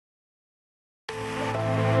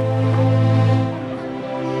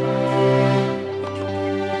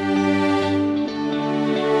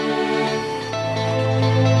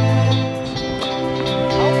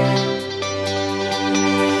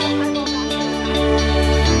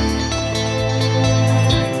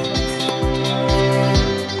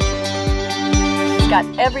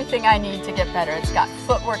everything I need to get better. It's got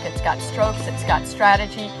footwork, it's got strokes, it's got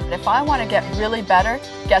strategy. If I want to get really better,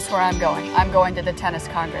 guess where I'm going? I'm going to the Tennis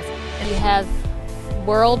Congress. You have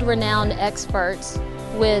world-renowned experts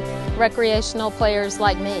with recreational players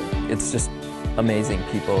like me. It's just amazing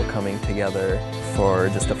people coming together for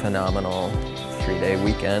just a phenomenal 3-day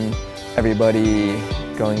weekend. Everybody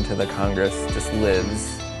going to the Congress just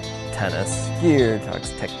lives tennis. Gear,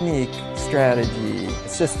 talks technique, strategy.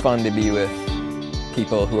 It's just fun to be with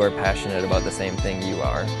people who are passionate about the same thing you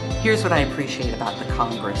are. Here's what I appreciate about the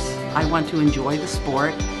Congress. I want to enjoy the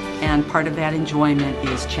sport, and part of that enjoyment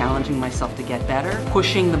is challenging myself to get better,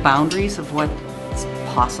 pushing the boundaries of what's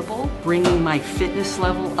possible, bringing my fitness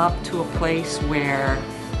level up to a place where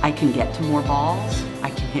I can get to more balls,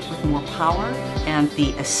 I can hit with more power, and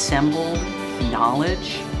the assembled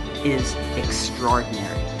knowledge is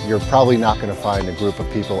extraordinary. You're probably not going to find a group of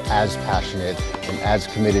people as passionate and as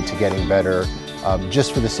committed to getting better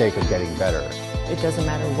just for the sake of getting better. It doesn't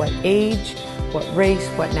matter what age, what race,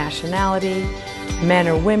 what nationality, men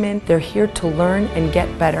or women, they're here to learn and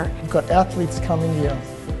get better. We've got athletes coming here.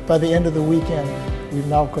 By the end of the weekend, we've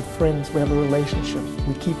now got friends, we have a relationship,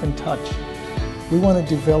 we keep in touch. We want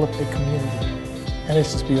to develop a community, and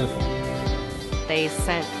it's just beautiful. They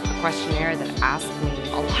sent a questionnaire that asked me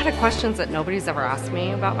a lot of questions that nobody's ever asked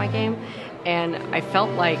me about my game, and I felt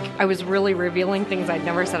like I was really revealing things I'd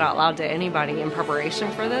never said out loud to anybody in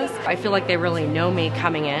preparation for this. I feel like they really know me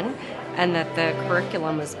coming in, and that the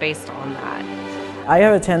curriculum is based on that. I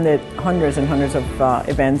have attended hundreds and hundreds of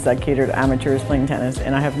events that cater to amateurs playing tennis,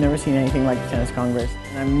 and I have never seen anything like the Tennis Congress.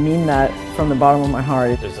 And I mean that from the bottom of my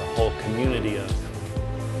heart. There's a whole community of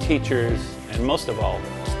teachers, and most of all,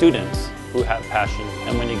 students who have passion.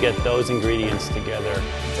 And when you get those ingredients together,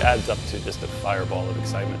 it adds up to just a fireball of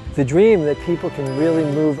excitement. The dream that people can really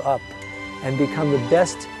move up and become the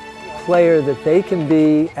best player that they can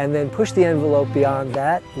be, and then push the envelope beyond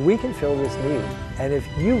that, we can fill this need. And if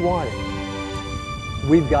you want it,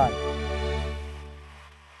 we've got it.